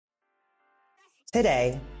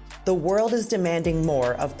Today, the world is demanding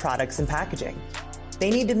more of products and packaging. They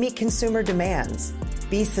need to meet consumer demands,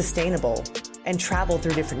 be sustainable, and travel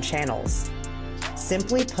through different channels.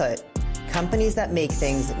 Simply put, companies that make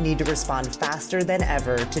things need to respond faster than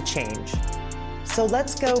ever to change. So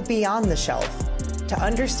let's go beyond the shelf to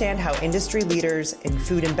understand how industry leaders in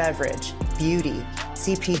food and beverage, beauty,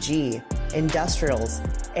 CPG, industrials,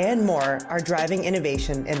 and more are driving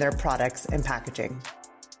innovation in their products and packaging.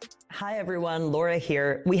 Hi everyone, Laura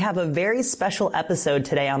here. We have a very special episode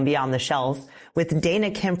today on Beyond the Shelf with Dana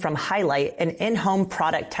Kim from Highlight, an in-home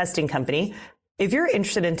product testing company. If you're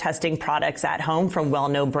interested in testing products at home from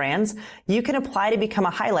well-known brands, you can apply to become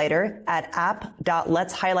a highlighter at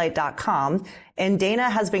app.letshighlight.com. And Dana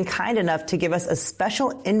has been kind enough to give us a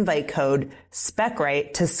special invite code,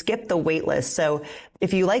 SpecRite, to skip the waitlist. So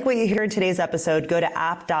if you like what you hear in today's episode, go to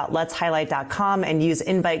app.letshighlight.com and use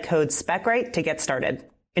invite code SpecRite to get started.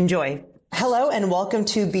 Enjoy. Hello and welcome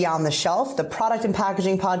to Beyond the Shelf, the product and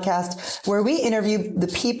packaging podcast where we interview the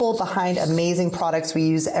people behind amazing products we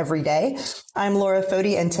use every day. I'm Laura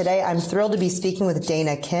Foti, and today I'm thrilled to be speaking with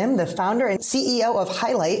Dana Kim, the founder and CEO of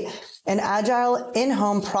Highlight, an agile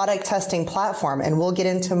in-home product testing platform. And we'll get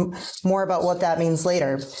into more about what that means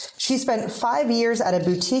later. She spent 5 years at a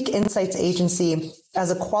boutique insights agency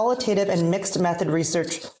as a qualitative and mixed method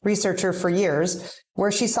researcher for years,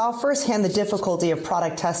 where she saw firsthand the difficulty of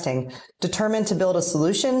product testing. Determined to build a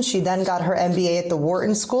solution, she then got her MBA at the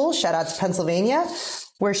Wharton School, shout out to Pennsylvania,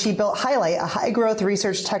 where she built Highlight, a high-growth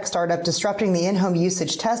research tech startup disrupting the in-home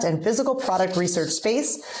usage test and physical product research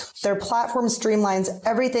space. Their platform streamlines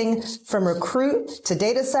everything from recruit to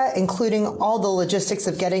data set, including all the logistics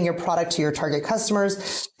of getting your product to your target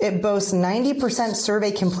customers. It boasts 90%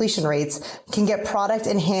 survey completion rates, can get product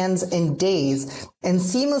in hands in days, and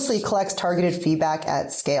seamlessly collects targeted feedback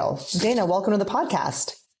at scale. Dana, welcome to the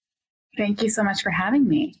podcast. Thank you so much for having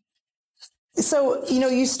me. So,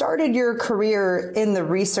 you started your career in the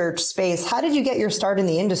research space. How did you get your start in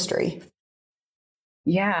the industry?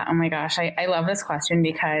 Yeah. Oh my gosh. I love this question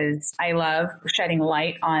because I love shedding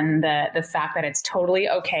light on the fact that it's totally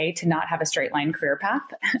okay to not have a straight line career path.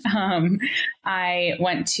 I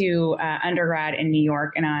went to undergrad in New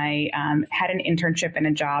York, and I had an internship and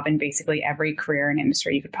a job in basically every career and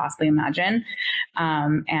industry you could possibly imagine.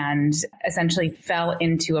 And essentially fell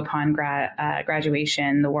into, upon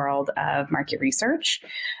graduation, the world of market research.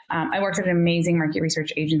 I worked at an amazing market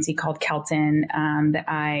research agency called Kelton that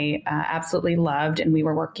I absolutely loved. And we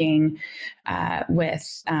were working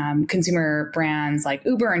with consumer brands like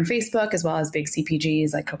Uber and Facebook, as well as big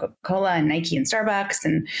CPGs like Coca-Cola and Nike and Starbucks.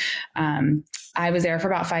 And I was there for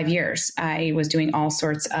about 5 years. I was doing all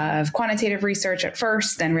sorts of quantitative research at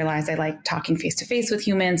first, then realized I liked talking face-to-face with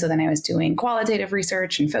humans. So then I was doing qualitative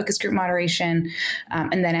research and focus group moderation,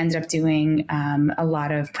 and then ended up doing a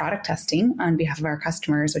lot of product testing on behalf of our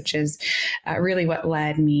customers, which is really what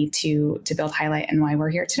led me to build Highlight and why we're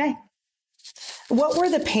here today. What were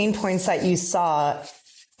the pain points that you saw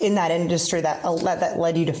in that industry that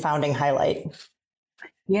led you to founding Highlight?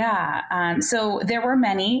 Yeah. So there were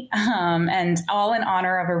many, and all in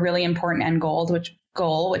honor of a really important end goal,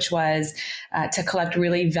 which was to collect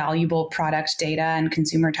really valuable product data and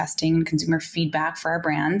consumer testing and consumer feedback for our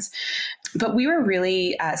brands. But we were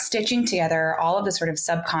really stitching together all of the sort of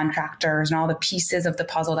subcontractors and all the pieces of the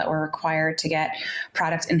puzzle that were required to get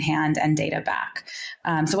product in hand and data back.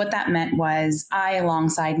 So what that meant was I,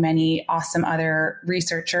 alongside many awesome other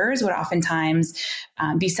researchers, would oftentimes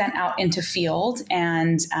be sent out into field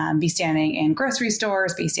and be standing in grocery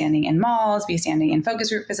stores, be standing in malls, be standing in focus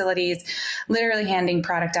group facilities, literally handing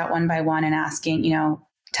product out one by one and asking,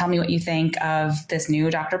 tell me what you think of this new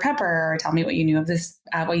Dr. Pepper, or tell me what you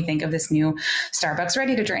think of this new Starbucks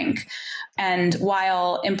ready to drink. And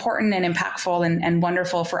while important and impactful and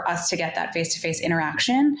wonderful for us to get that face-to-face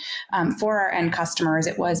interaction, for our end customers,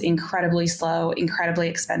 it was incredibly slow, incredibly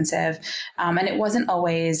expensive. And it wasn't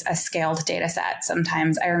always a scaled data set.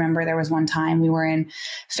 Sometimes I remember there was one time we were in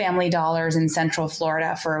Family Dollars in Central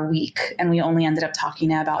Florida for a week, and we only ended up talking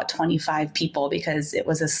to about 25 people because it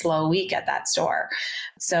was a slow week at that store.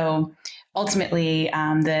 So ultimately,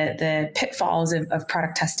 the pitfalls of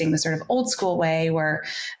product testing, the sort of old school way, were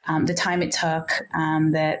the time it took,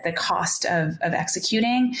 the cost of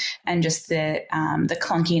executing, and just the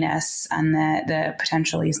clunkiness and the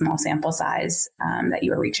potentially small sample size that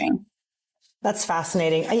you were reaching. That's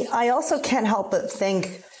fascinating. I also can't help but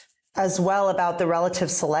think as well about the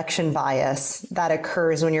relative selection bias that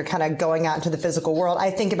occurs when you're kind of going out into the physical world.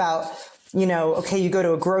 I think about okay, you go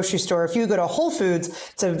to a grocery store. If you go to Whole Foods,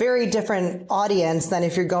 it's a very different audience than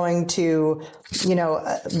if you're going to,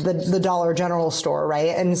 the Dollar General store, right?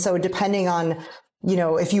 And so depending on,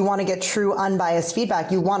 if you want to get true unbiased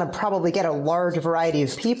feedback, you want to probably get a large variety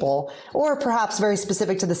of people, or perhaps very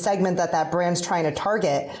specific to the segment that brand's trying to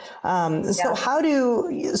target.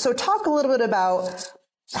 So talk a little bit about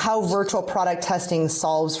how virtual product testing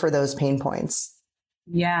solves for those pain points.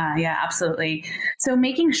 Yeah, absolutely. So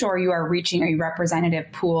making sure you are reaching a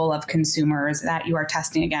representative pool of consumers that you are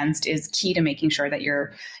testing against is key to making sure that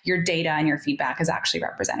your data and your feedback is actually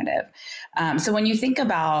representative. So when you think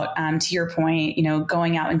about, to your point,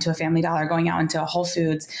 going out into a Family Dollar, going out into a Whole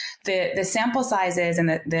Foods, the sample sizes and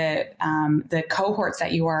the cohorts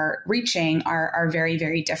that you are reaching are very,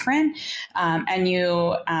 very different. And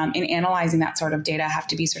you, in analyzing that sort of data, have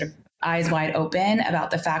to be sort of eyes wide open about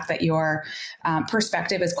the fact that your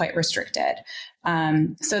perspective is quite restricted.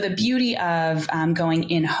 So the beauty of going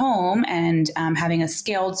in home and having a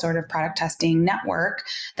scaled sort of product testing network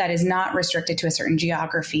that is not restricted to a certain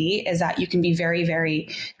geography is that you can be very, very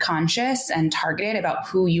conscious and targeted about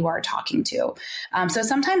who you are talking to. So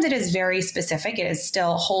sometimes it is very specific. It is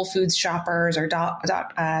still Whole Foods shoppers or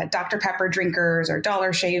Dr. Pepper drinkers or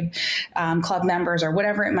Dollar Shave Club members or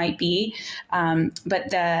whatever it might be. But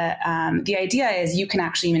the idea is you can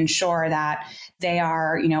actually ensure that they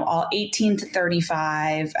are, all 18 to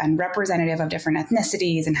 35 and representative of different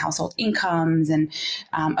ethnicities and household incomes and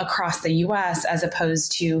across the U.S. as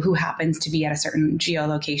opposed to who happens to be at a certain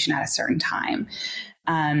geolocation at a certain time.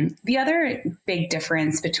 The other big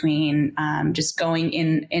difference between just going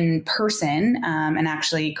in person and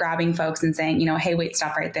actually grabbing folks and saying, hey, wait,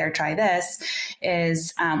 stop right there, try this,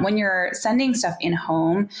 is when you're sending stuff in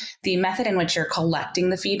home, the method in which you're collecting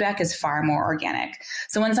the feedback is far more organic.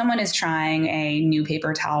 So when someone is trying a new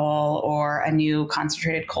paper towel or a new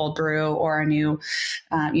concentrated cold brew or a new,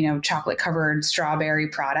 chocolate covered strawberry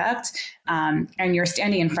product, and you're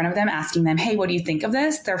standing in front of them asking them, hey, what do you think of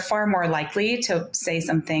this? They're far more likely to say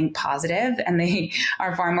something positive, and they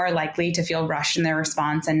are far more likely to feel rushed in their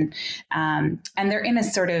response. And they're in a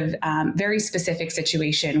sort of very specific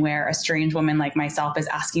situation where a strange woman like myself is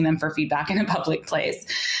asking them for feedback in a public place.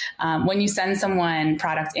 When you send someone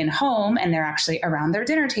product in home and they're actually around their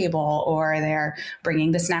dinner table, or they're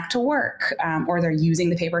bringing the snack to work, or they're using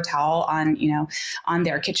the paper towel on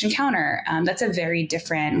their kitchen counter, that's a very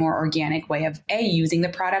different, more organic way of A, using the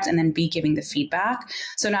product, and then B, giving the feedback.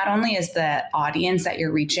 So not only is the audience that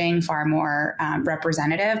you're reaching far more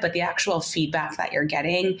representative, but the actual feedback that you're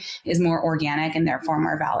getting is more organic and therefore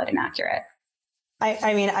more valid and accurate.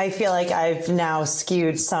 I feel like I've now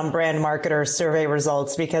skewed some brand marketer survey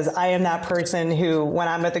results, because I am that person who, when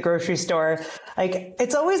I'm at the grocery store,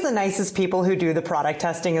 it's always the nicest people who do the product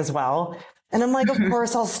testing as well. And I'm like, of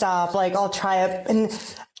course I'll stop, I'll try it. And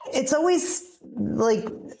it's always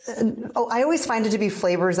I always find it to be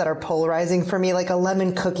flavors that are polarizing for me, like a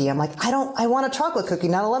lemon cookie. I'm like, I want a chocolate cookie,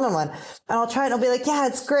 not a lemon one. And I'll try it and I'll be like, yeah,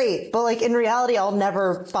 it's great. But in reality, I'll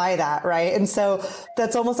never buy that. Right. And so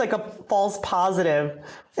that's almost like a false positive.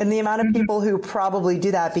 And the amount of people who probably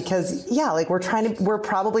do that because, we're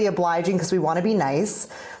probably obliging because we want to be nice.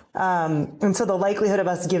 And so the likelihood of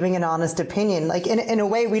us giving an honest opinion, in a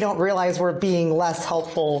way, we don't realize we're being less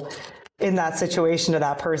helpful in that situation to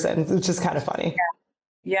that person, which is kind of funny.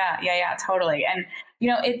 Yeah, totally. And,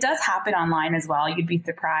 it does happen online as well. You'd be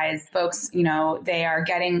surprised. Folks, they are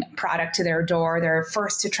getting product to their door. They're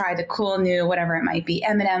first to try the cool new, whatever it might be,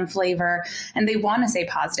 M&M flavor, and they want to say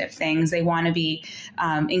positive things. They want to be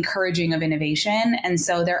encouraging of innovation. And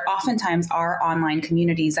so there oftentimes are online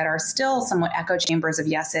communities that are still somewhat echo chambers of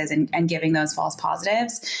yeses and giving those false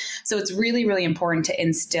positives. So it's really, really important to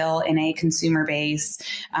instill in a consumer base,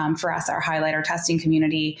 for us, our highlighter testing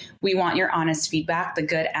community, we want your honest feedback, the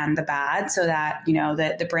good and the bad, so that,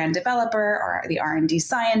 the brand developer or the R&D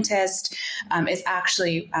scientist is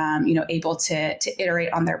actually, able to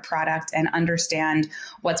iterate on their product and understand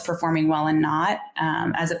what's performing well and not,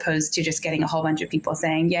 as opposed to just getting a whole bunch of people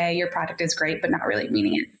saying, yeah, your product is great, but not really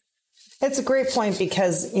meaning it. It's a great point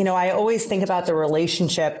because, I always think about the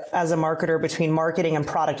relationship as a marketer between marketing and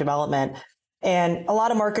product development. And a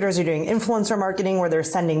lot of marketers are doing influencer marketing where they're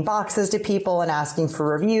sending boxes to people and asking for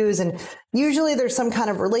reviews. And usually there's some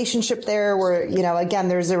kind of relationship there where, again,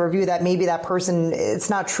 there's a review that maybe that person,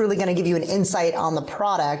 it's not truly going to give you an insight on the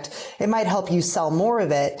product. It might help you sell more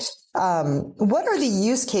of it. What are the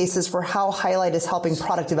use cases for how Highlight is helping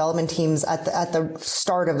product development teams at the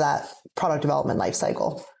start of that product development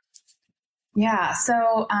lifecycle? Yeah.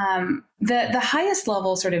 So the highest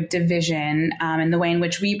level sort of division in the way in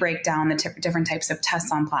which we break down the different types of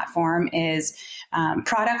tests on platform is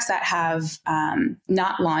products that have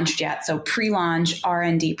not launched yet. So pre-launch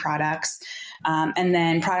R&D products. And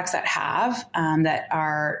then products that have, that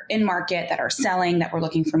are in market, that are selling, that we're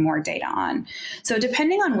looking for more data on. So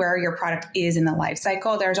depending on where your product is in the life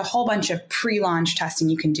cycle, there's a whole bunch of pre-launch testing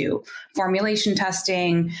you can do. Formulation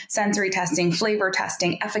testing, sensory testing, flavor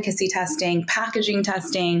testing, efficacy testing, packaging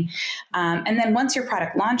testing. And then once your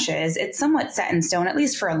product launches, it's somewhat set in stone, at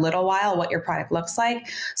least for a little while, what your product looks like.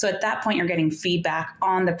 So at that point, you're getting feedback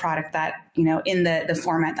on the product that, in the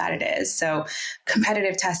format that it is. So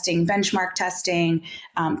competitive testing, benchmark testing,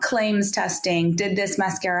 claims testing. Did this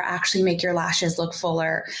mascara actually make your lashes look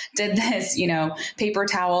fuller? Did this, paper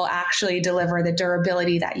towel actually deliver the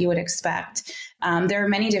durability that you would expect? There are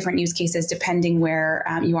many different use cases depending where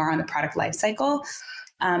you are on the product life cycle.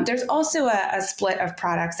 There's also a split of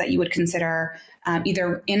products that you would consider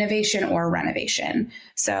either innovation or renovation.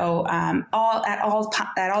 So at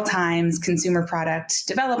all times, consumer product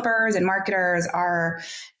developers and marketers are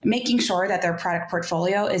making sure that their product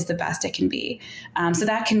portfolio is the best it can be. So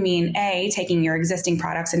that can mean taking your existing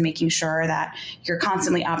products and making sure that you're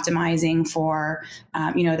constantly optimizing for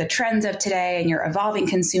the trends of today and your evolving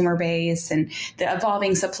consumer base and the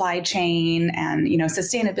evolving supply chain and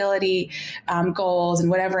sustainability goals and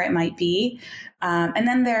whatever it might be. And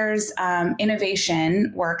then there's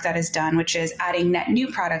innovation work that is done, which is adding net new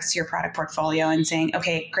products to your product portfolio and saying,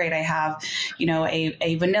 okay, great, I have,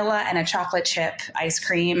 a vanilla and a chocolate chip ice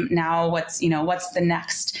cream. Now what's the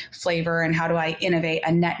next flavor and how do I innovate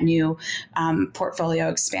a net new portfolio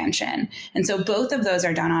expansion? And so both of those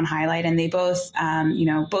are done on Highlight, and they both,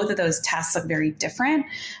 both of those tests look very different,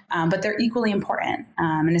 but they're equally important.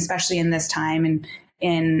 And especially in this time and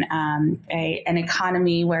in an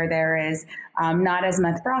economy where there is not as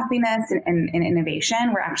much frothiness and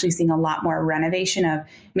innovation, we're actually seeing a lot more renovation of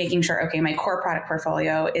making sure, okay, my core product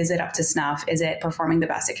portfolio, is it up to snuff? Is it performing the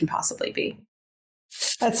best it can possibly be?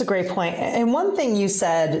 That's a great point. And one thing you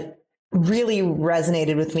said really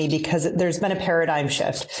resonated with me because there's been a paradigm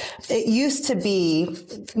shift. It used to be,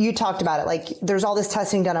 you talked about it, like there's all this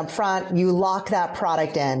testing done up front, you lock that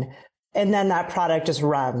product in, and then that product just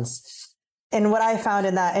runs. And what I found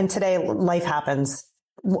and today life happens.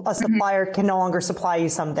 A supplier can no longer supply you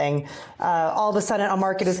something. All of a sudden, a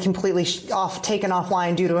market is completely taken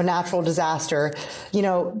offline due to a natural disaster.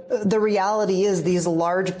 The reality is these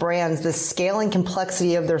large brands, the scaling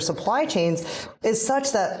complexity of their supply chains is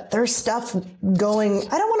such that there's stuff going,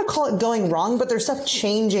 I don't want to call it going wrong, but there's stuff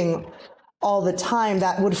changing all the time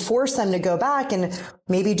that would force them to go back and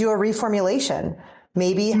maybe do a reformulation.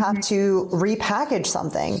 Maybe have to repackage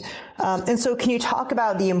something. And so can you talk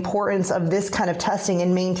about the importance of this kind of testing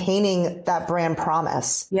and maintaining that brand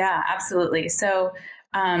promise? Yeah, absolutely. So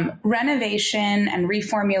renovation and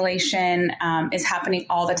reformulation is happening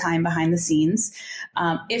all the time behind the scenes.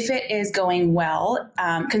 If it is going well,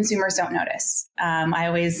 consumers don't notice. I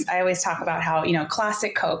always talk about how,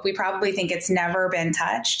 classic Coke, we probably think it's never been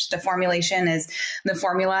touched. The formula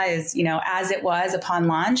is, as it was upon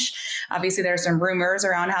launch. Obviously, there's some rumors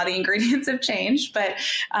around how the ingredients have changed, but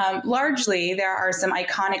largely there are some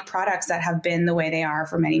iconic products that have been the way they are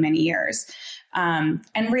for many, many years.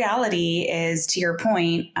 And reality is, to your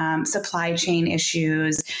point, supply chain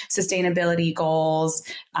issues, sustainability goals,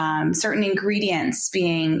 certain ingredients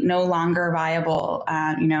being no longer viable.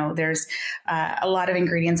 There's a lot of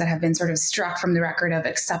ingredients that have been sort of struck from the record of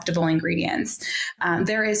acceptable ingredients.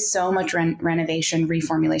 There is so much renovation,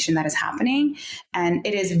 reformulation that is happening. And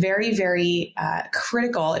it is very, very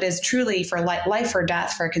critical. It is truly for life or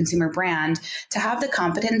death for a consumer brand to have the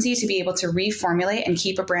competency to be able to reformulate and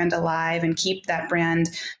keep a brand alive and keep that brand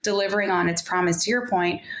delivering on its promise, to your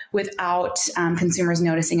point, without consumers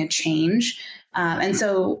noticing a change. And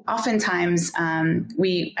so oftentimes I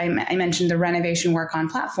mentioned the renovation work on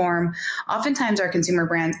platform. Oftentimes our consumer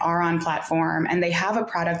brands are on platform and they have a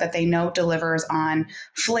product that they know delivers on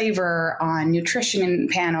flavor, on nutrition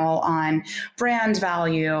panel, on brand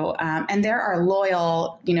value. And there are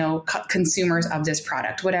loyal, consumers of this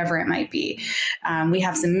product, whatever it might be. We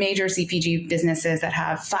have some major CPG businesses that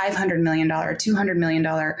have $500 million, $200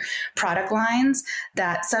 million product lines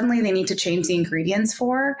that suddenly they need to change the ingredients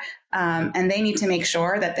for. And they need to make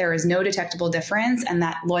sure that there is no detectable difference and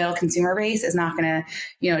that loyal consumer base is not going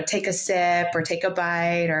to, take a sip or take a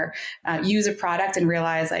bite or use a product and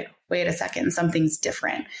realize like, wait a second, something's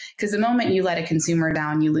different. Because the moment you let a consumer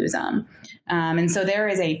down, you lose them. And so there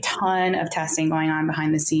is a ton of testing going on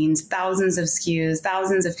behind the scenes, thousands of SKUs,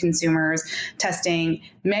 thousands of consumers testing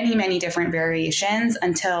many, many different variations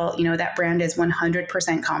until, that brand is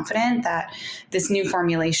 100% confident that this new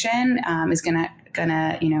formulation is gonna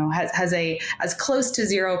has a as close to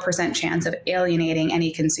 0% chance of alienating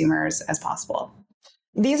any consumers as possible.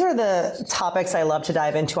 These are the topics I love to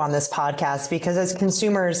dive into on this podcast, because as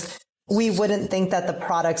consumers, we wouldn't think that the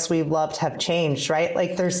products we've loved have changed, right?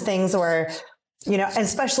 Like there's things where,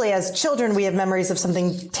 especially as children, we have memories of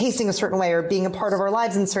something tasting a certain way or being a part of our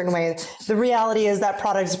lives in a certain way. The reality is that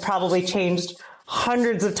product has probably changed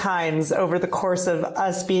hundreds of times over the course of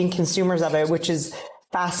us being consumers of it, which is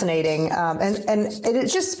fascinating. And it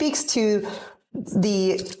just speaks to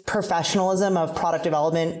the professionalism of product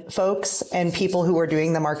development folks and people who are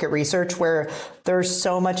doing the market research, where there's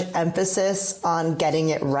so much emphasis on getting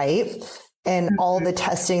it right and all the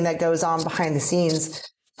testing that goes on behind the scenes.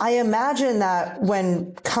 I imagine that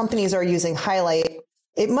when companies are using Highlight,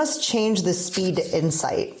 it must change the speed to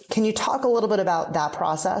insight. Can you talk a little bit about that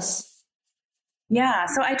process? Yeah.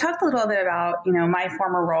 So I talked a little bit about, my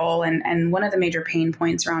former role and one of the major pain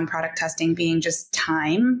points around product testing being just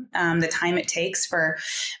time, the time it takes for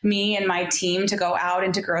me and my team to go out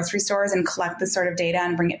into grocery stores and collect this sort of data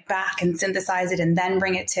and bring it back and synthesize it and then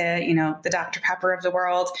bring it to, the Dr. Pepper of the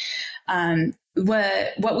world.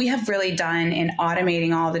 What we have really done in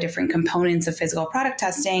automating all the different components of physical product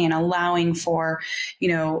testing and allowing for,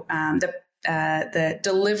 the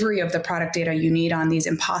delivery of the product data you need on these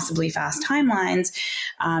impossibly fast timelines,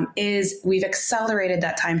 is we've accelerated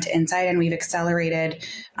that time to insight, and we've accelerated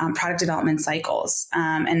product development cycles.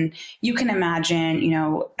 And you can imagine,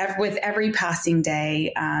 with every passing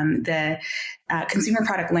day, the consumer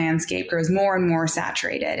product landscape grows more and more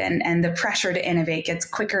saturated, and the pressure to innovate gets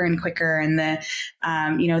quicker and quicker, and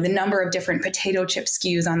the number of different potato chip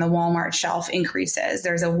SKUs on the Walmart shelf increases.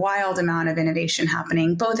 There's a wild amount of innovation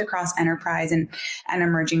happening both across enterprise and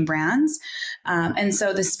emerging brands. And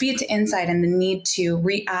so the speed to insight and the need to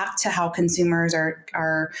react to how consumers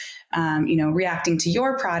are reacting to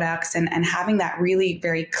your products and having that really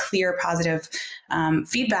very clear, positive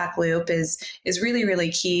feedback loop is really,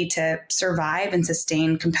 really key to survive and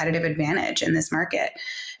sustain competitive advantage in this market.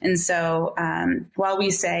 And so while we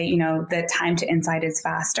say, the time to insight is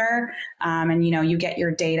faster, and, you get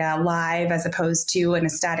your data live as opposed to in a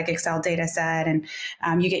static Excel data set, and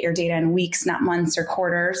you get your data in weeks, not months or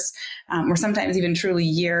quarters, or sometimes even truly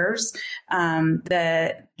years,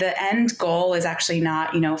 the end goal is actually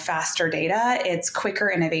not, faster data. It's quicker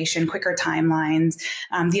innovation, quicker timelines,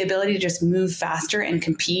 the ability to just move faster and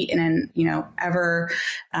compete in an, ever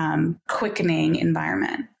quickening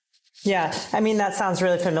environment. Yeah. I mean, that sounds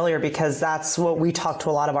really familiar, because that's what we talk to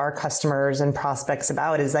a lot of our customers and prospects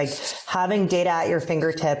about, is like having data at your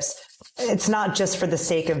fingertips. It's not just for the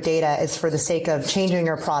sake of data. It's for the sake of changing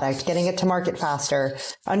your product, getting it to market faster,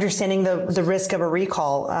 understanding the risk of a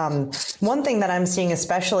recall. One thing that I'm seeing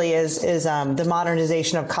especially is the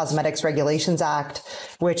Modernization of Cosmetics Regulations Act,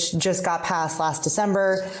 which just got passed last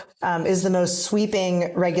December, is the most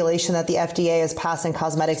sweeping regulation that the FDA has passed in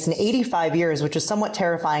cosmetics in 85 years, which is somewhat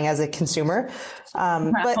terrifying as a consumer.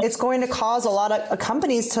 But it's going to cause a lot of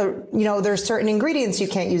companies to, there's certain ingredients you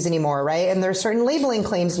can't use anymore, right? And there's certain labeling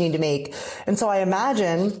claims you need to make. And so I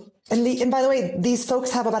imagine, and by the way, these folks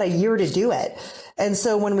have about a year to do it. And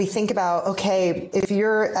so when we think about, okay, if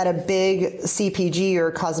you're at a big CPG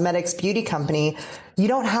or cosmetics beauty company, you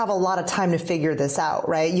don't have a lot of time to figure this out,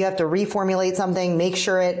 right? You have to reformulate something, make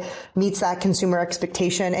sure it meets that consumer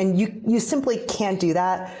expectation. And you simply can't do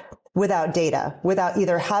that without data, without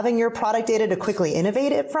either having your product data to quickly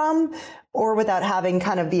innovate it from, or without having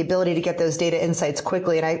kind of the ability to get those data insights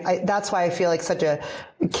quickly. And I that's why I feel like such a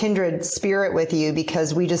kindred spirit with you,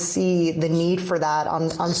 because we just see the need for that on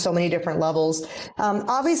so many different levels.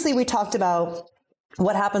 Obviously, we talked about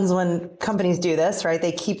what happens when companies do this, right?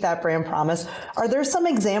 They keep that brand promise. Are there some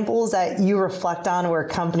examples that you reflect on where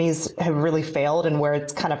companies have really failed and where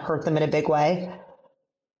it's kind of hurt them in a big way?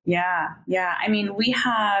 Yeah. I mean, we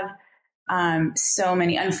have so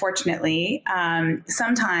many, unfortunately.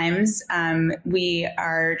 Sometimes we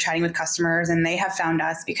are chatting with customers and they have found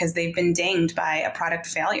us because they've been dinged by a product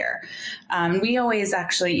failure. We always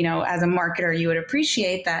actually, as a marketer, you would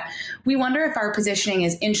appreciate that we wonder if our positioning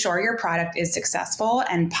is ensure your product is successful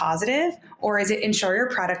and positive, or is it ensure your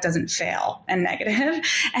product doesn't fail and negative?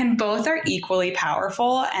 And both are equally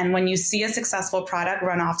powerful. And when you see a successful product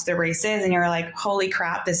run off to the races and you're like, holy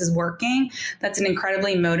crap, this is working, that's an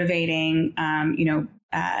incredibly motivating,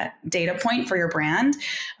 data point for your brand.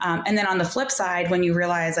 And then on the flip side, when you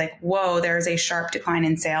realize like, whoa, there's a sharp decline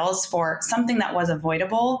in sales for something that was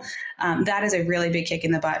avoidable, that is a really big kick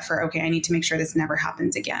in the butt for, okay, I need to make sure this never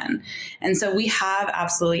happens again. And so we have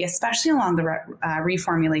absolutely, especially along the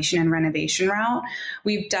reformulation and renovation route,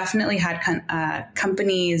 we've definitely had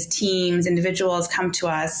companies, teams, individuals come to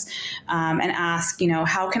us and ask,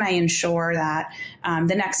 how can I ensure that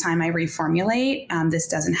the next time I reformulate, this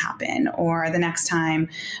doesn't happen, or the next time,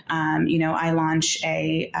 I launch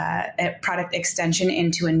a product extension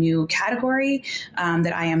into a new category,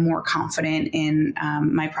 that I am more confident in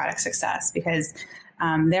my product success, because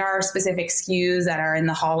there are specific SKUs that are in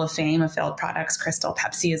the Hall of Fame of failed products. Crystal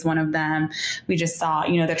Pepsi is one of them. We just saw,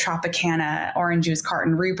 the Tropicana orange juice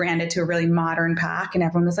carton rebranded to a really modern pack, and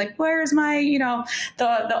everyone was like, "Where's my,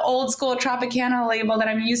 the old school Tropicana label that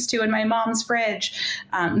I'm used to in my mom's fridge?"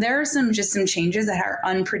 There are some changes that are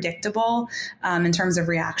unpredictable in terms of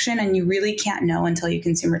reaction, and you really can't know until you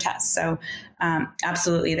consumer test. So,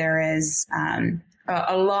 absolutely, there is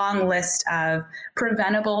a long list of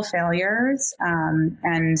preventable failures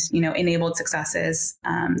and enabled successes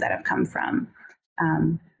that have come from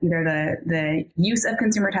either the use of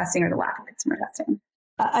consumer testing or the lack of consumer testing.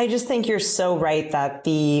 I just think you're so right that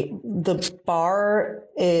the bar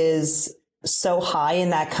is so high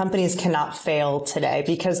and that companies cannot fail today,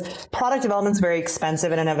 because product development is very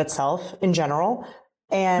expensive in and of itself in general.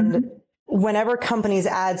 And whenever companies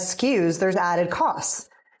add SKUs, there's added costs.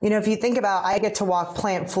 If you think about, I get to walk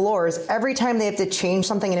plant floors. Every time they have to change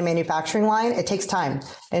something in a manufacturing line, it takes time,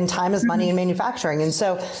 and time is money in manufacturing. And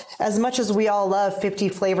so as much as we all love 50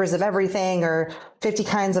 flavors of everything or 50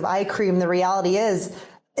 kinds of eye cream, the reality is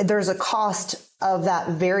there's a cost of that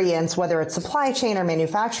variance, whether it's supply chain or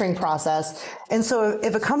manufacturing process. And so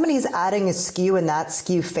if a company is adding a SKU and that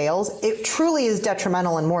SKU fails, it truly is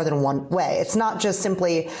detrimental in more than one way. It's not just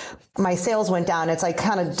simply my sales went down. It's like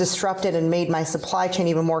kind of disrupted and made my supply chain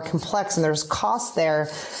even more complex, and there's costs there.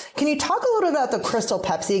 Can you talk a little bit about the Crystal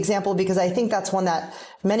Pepsi example? Because I think that's one that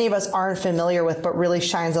many of us aren't familiar with, but really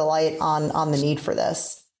shines a light on the need for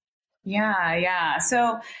this. Yeah.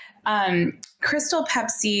 So Crystal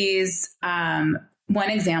Pepsi's one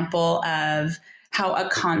example of how a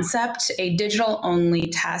concept, a digital-only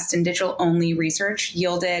test and digital-only research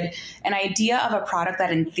yielded an idea of a product that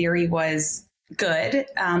in theory was good,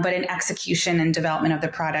 but in execution and development of the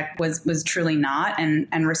product was truly not,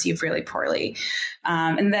 and received really poorly.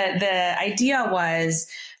 And the idea was,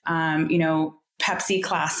 Pepsi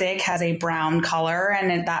Classic has a brown color,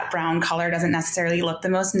 and that brown color doesn't necessarily look the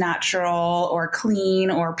most natural or clean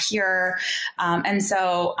or pure. And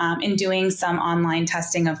so in doing some online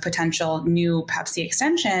testing of potential new Pepsi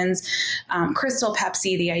extensions, Crystal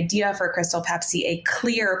Pepsi, the idea for Crystal Pepsi, a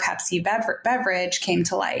clear Pepsi beverage, came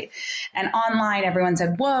to light. And online, everyone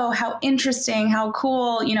said, whoa, how interesting, how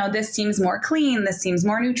cool. This seems more clean. This seems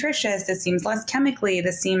more nutritious. This seems less chemically.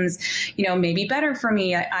 This seems, maybe better for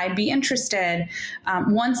me. I'd be interested.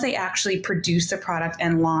 Once they actually produced the product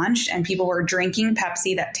and launched, and people were drinking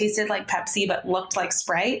Pepsi that tasted like Pepsi but looked like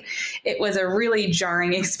Sprite, it was a really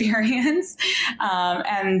jarring experience.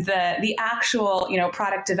 And the actual,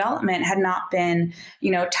 product development had not been,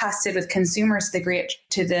 tested with consumers to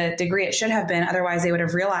the degree it should have been. Otherwise, they would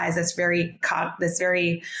have realized this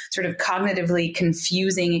very sort of cognitively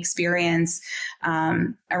confusing experience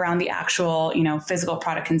around the actual, physical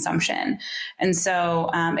product consumption. And so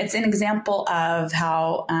it's an example of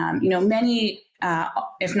how, many,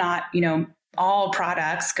 if not, all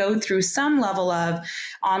products go through some level of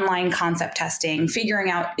online concept testing,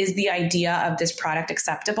 figuring out, is the idea of this product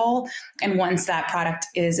acceptable? And once that product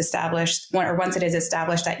is established, or once it is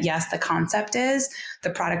established that yes, the concept is, the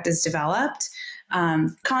product is developed,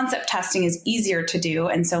 concept testing is easier to do.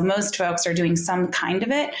 And so most folks are doing some kind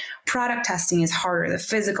of it. Product testing is harder. The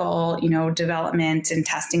physical, development and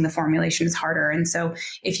testing the formulation is harder. And so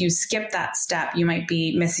if you skip that step, you might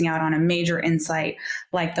be missing out on a major insight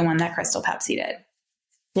like the one that Crystal Pepsi did.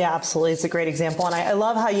 Yeah, absolutely. It's a great example. And I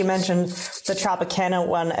love how you mentioned the Tropicana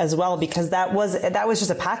one as well, because that was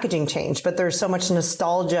just a packaging change, but there's so much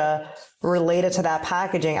nostalgia related to that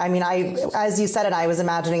packaging. I mean, as you said it, I was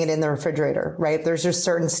imagining it in the refrigerator, right? There's just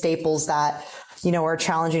certain staples that, are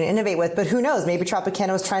challenging to innovate with, but who knows? Maybe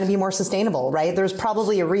Tropicana was trying to be more sustainable, right? There's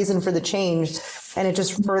probably a reason for the change, and it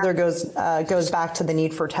just further goes back to the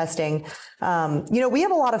need for testing. We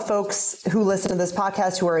have a lot of folks who listen to this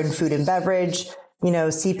podcast who are in food and beverage,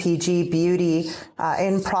 CPG, beauty,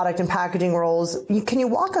 in product and packaging roles. Can you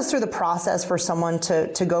walk us through the process for someone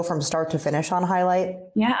to go from start to finish on Highlight?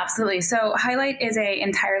 Yeah, absolutely. So Highlight is a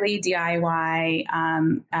entirely DIY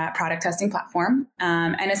product testing platform.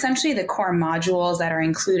 And essentially the core modules that are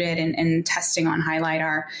included in testing on Highlight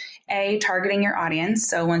are targeting your audience.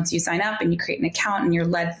 So once you sign up and you create an account and you're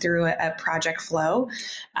led through a project flow,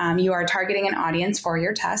 you are targeting an audience for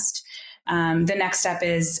your test. The next step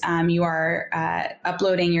is you are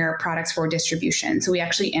uploading your products for distribution. So we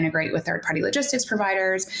actually integrate with third-party logistics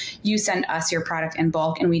providers. You send us your product in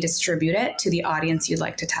bulk and we distribute it to the audience you'd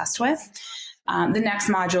like to test with. The next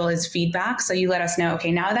module is feedback. So you let us know,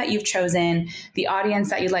 okay, now that you've chosen the audience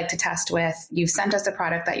that you'd like to test with, you've sent us the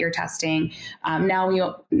product that you're testing. Now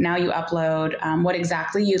you upload what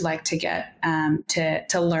exactly you'd like to get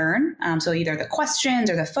to learn. So either the questions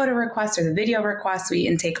or the photo requests or the video requests, we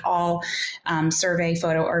intake all survey,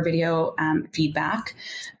 photo, or video feedback.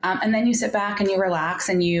 And then you sit back and you relax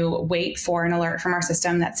and you wait for an alert from our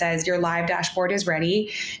system that says your live dashboard is ready.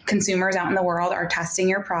 Consumers out in the world are testing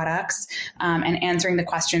your products and answering the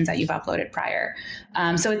questions that you've uploaded prior.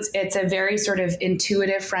 So it's a very sort of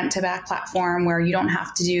intuitive front to back platform where you don't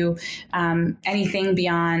have to do anything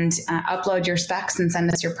beyond upload your specs and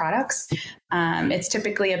send us your products. It's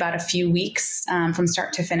typically about a few weeks from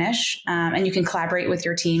start to finish, and you can collaborate with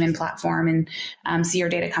your team and platform and see your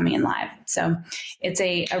data coming in live. So it's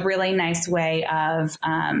a really nice way of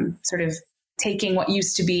sort of taking what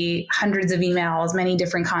used to be hundreds of emails, many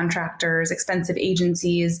different contractors, expensive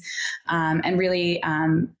agencies, and really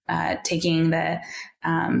taking the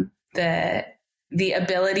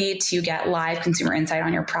ability to get live consumer insight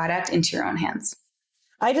on your product into your own hands.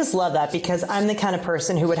 I just love that because I'm the kind of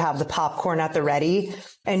person who would have the popcorn at the ready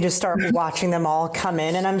and just start watching them all come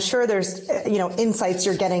in. And I'm sure there's, insights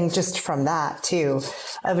you're getting just from that too,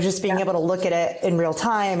 of just being able to look at it in real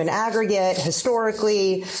time and aggregate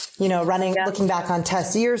historically, looking back on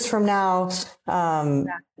test years from now.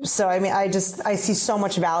 So, I mean, I see so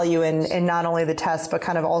much value in not only the test, but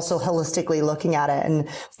kind of also holistically looking at it and,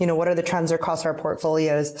 what are the trends across our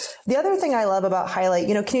portfolios. The other thing I love about Highlight,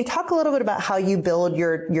 can you talk a little bit about how you build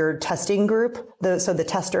your testing group, the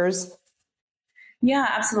testers? Yeah,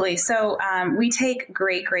 absolutely. So we take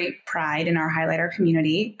great pride in our Highlighter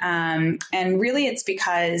community. And really it's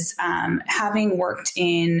because having worked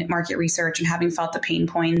in market research and having felt the pain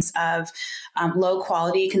points of low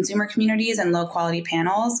quality consumer communities and low quality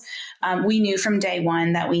panels, we knew from day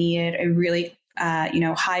one that we needed a really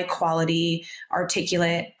high quality,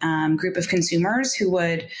 articulate group of consumers who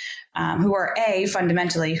are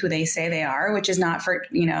fundamentally who they say they are, which is not for,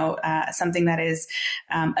 something that is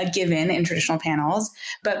a given in traditional panels,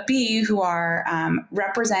 but B, who are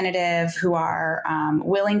representative, who are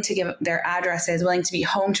willing to give their addresses, willing to be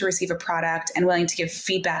home to receive a product, and willing to give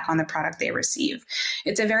feedback on the product they receive.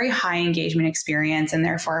 It's a very high engagement experience, and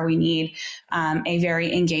therefore we need a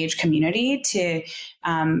very engaged community to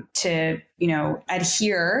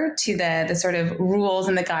adhere to the sort of rules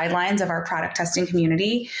and the guidelines of our product testing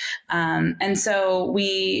community. And so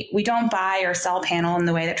we don't buy or sell panel in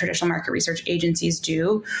the way that traditional market research agencies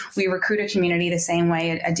do. We recruit a community the same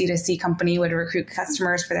way a D2C company would recruit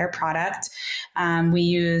customers for their product. We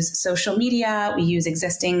use social media. We use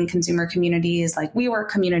existing consumer communities like WeWork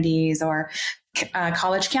communities or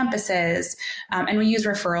college campuses, and we use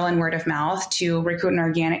referral and word of mouth to recruit an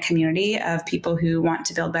organic community of people who want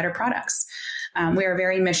to build better products. We are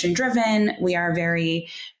very mission driven. We are very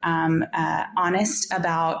honest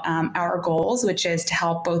about our goals, which is to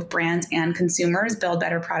help both brands and consumers build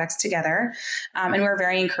better products together. And we're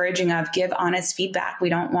very encouraging of give honest feedback. We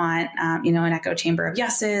don't want, an echo chamber of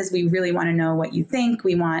yeses. We really want to know what you think.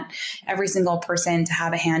 We want every single person to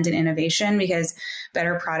have a hand in innovation because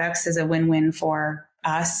better products is a win-win for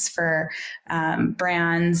us, for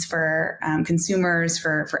brands, for consumers,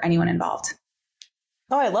 for anyone involved.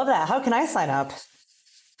 Oh, I love that. How can I sign up?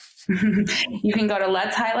 You can go to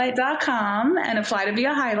letshighlight.com and apply to be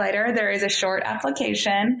a highlighter. There is a short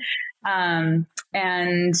application. And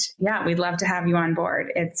yeah, we'd love to have you on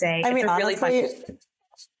board. It's a really fun.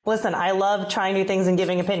 Listen, I love trying new things and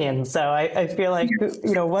giving opinions. So I feel like,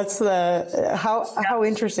 how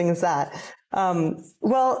interesting is that?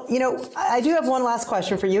 Well, I do have one last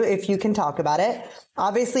question for you, if you can talk about it.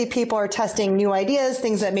 Obviously, people are testing new ideas,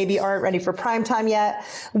 things that maybe aren't ready for prime time yet.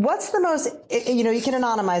 What's the most, you can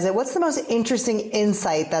anonymize it. What's the most interesting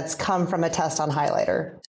insight that's come from a test on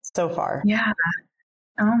Highlighter so far? Yeah.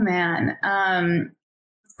 Oh, man.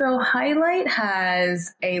 So Highlight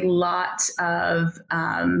has a lot of,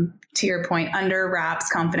 to your point, under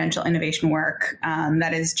wraps confidential innovation work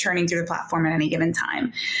that is churning through the platform at any given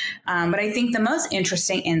time. But I think the most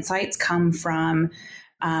interesting insights come from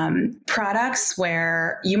products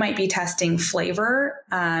where you might be testing flavor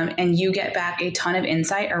and you get back a ton of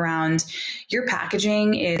insight around your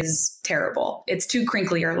packaging is terrible. It's too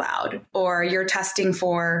crinkly or loud. Or you're testing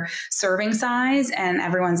for serving size and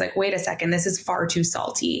everyone's like, wait a second, this is far too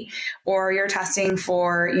salty. Or you're testing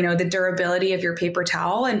for, the durability of your paper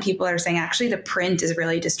towel and people are saying, actually, the print is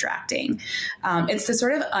really distracting. It's the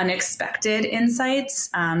sort of unexpected insights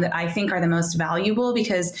that I think are the most valuable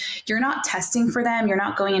because you're not testing for them. You're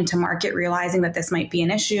not going into market realizing that this might be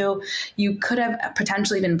an issue. You could have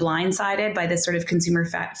potentially been blindsided by this sort of consumer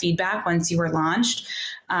feedback once you were launched.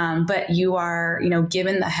 But you are,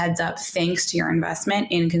 given the heads up thanks to your investment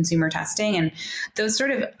in consumer testing. And those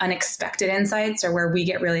sort of unexpected insights are where we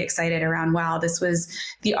get really excited around, wow,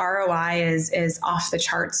 the ROI is off the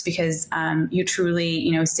charts because you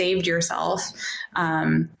truly, saved yourself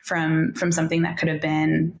from something that could have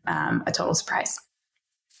been a total surprise.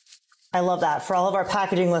 I love that. For all of our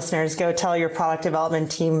packaging listeners, go tell your product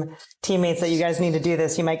development teammates that you guys need to do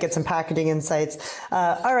this. You might get some packaging insights.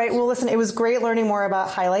 All right. Well, listen, it was great learning more about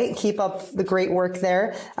Highlight. Keep up the great work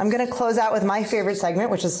there. I'm going to close out with my favorite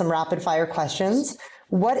segment, which is some rapid fire questions.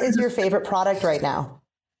 What is your favorite product right now?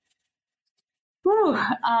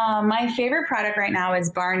 My favorite product right now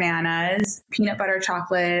is Barnana's peanut butter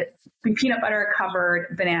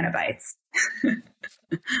covered banana bites.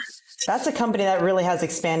 That's a company that really has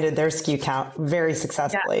expanded their SKU count very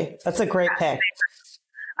successfully. Yeah. That's a great pick.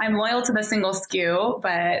 I'm loyal to the single SKU,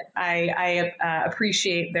 but I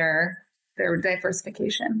appreciate their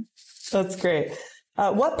diversification. That's great.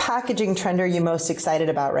 What packaging trend are you most excited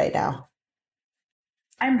about right now?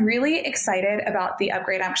 I'm really excited about the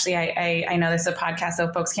upgrade. Actually, I know this is a podcast,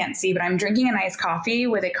 so folks can't see, but I'm drinking an iced coffee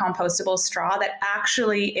with a compostable straw that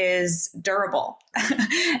actually is durable.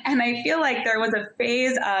 And I feel like there was a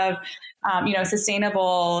phase of,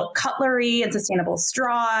 sustainable cutlery and sustainable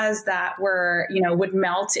straws that were, would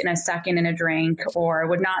melt in a second in a drink or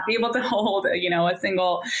would not be able to hold,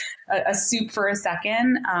 a soup for a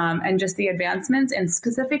second. And just the advancements and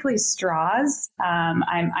specifically straws,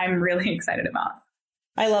 I'm really excited about.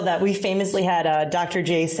 I love that. We famously had Dr.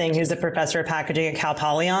 Jay Singh, who's a professor of packaging at Cal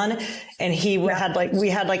Poly on, and we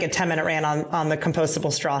had like a 10-minute rant on the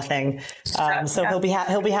compostable straw thing. So he'll be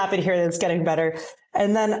happy to hear that it's getting better.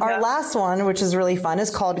 And then our last one, which is really fun, is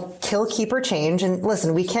called Kill, Keep, or Change. And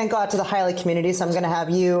listen, we can't go out to the Highlight community, so I'm going to have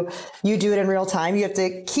you do it in real time. You have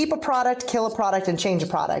to keep a product, kill a product, and change a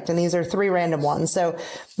product. And these are 3 random ones. So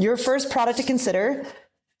your first product to consider,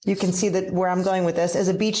 you can see that where I'm going with this, is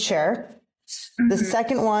a beach chair. The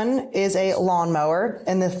second one is a lawnmower,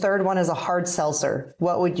 and the third one is a hard seltzer.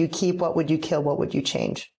 What would you keep? What would you kill? What would you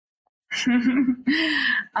change?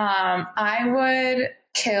 I would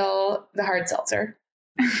kill the hard seltzer.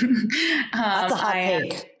 That's a hot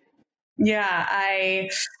take. Yeah, I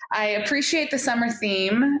appreciate the summer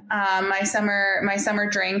theme. My summer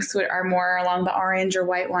drinks are more along the orange or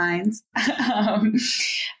white lines.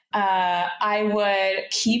 I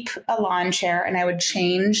would keep a lawn chair and I would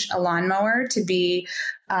change a lawnmower to be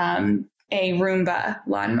a Roomba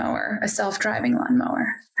lawnmower, a self-driving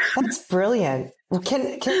lawnmower. That's brilliant.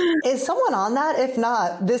 Is someone on that? If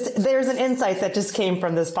not, there's an insight that just came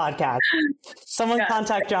from this podcast. Someone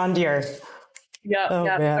contact John Deere. Yep.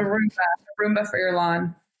 A Roomba for your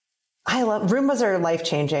lawn. I love Roombas are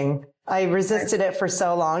life-changing. I resisted it for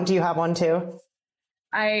so long. Do you have one too?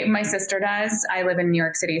 My sister does. I live in New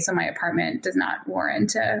York City, so my apartment does not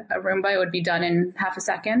warrant a Roomba. It would be done in half a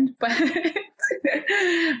second. But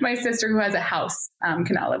my sister, who has a house,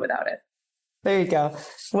 cannot live without it. There you go.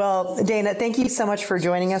 Well, Dana, thank you so much for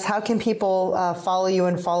joining us. How can people follow you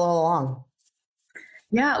and follow along?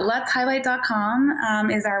 Yeah,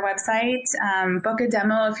 letshighlight.com is our website. Book a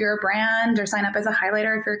demo if you're a brand or sign up as a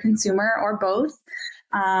highlighter if you're a consumer or both.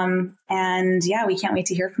 And yeah, we can't wait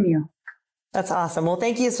to hear from you. That's awesome. Well,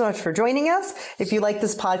 thank you so much for joining us. If you like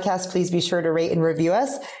this podcast, please be sure to rate and review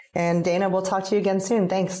us. And Dana, we'll talk to you again soon.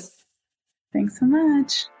 Thanks. Thanks so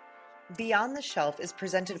much. Beyond the Shelf is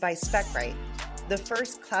presented by SpecRite, the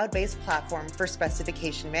first cloud-based platform for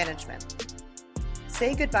specification management.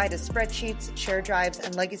 Say goodbye to spreadsheets, shared drives,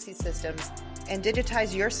 and legacy systems, and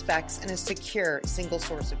digitize your specs in a secure single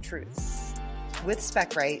source of truth. With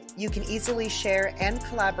SpecRite, you can easily share and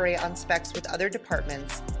collaborate on specs with other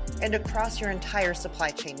departments and across your entire supply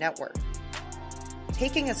chain network.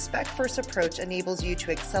 Taking a spec-first approach enables you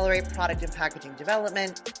to accelerate product and packaging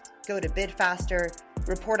development, go to bid faster,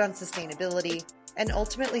 report on sustainability, and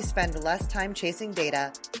ultimately spend less time chasing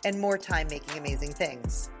data and more time making amazing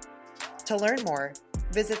things. To learn more,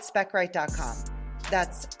 visit SpecRight.com.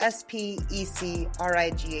 That's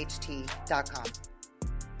SpecRight.com.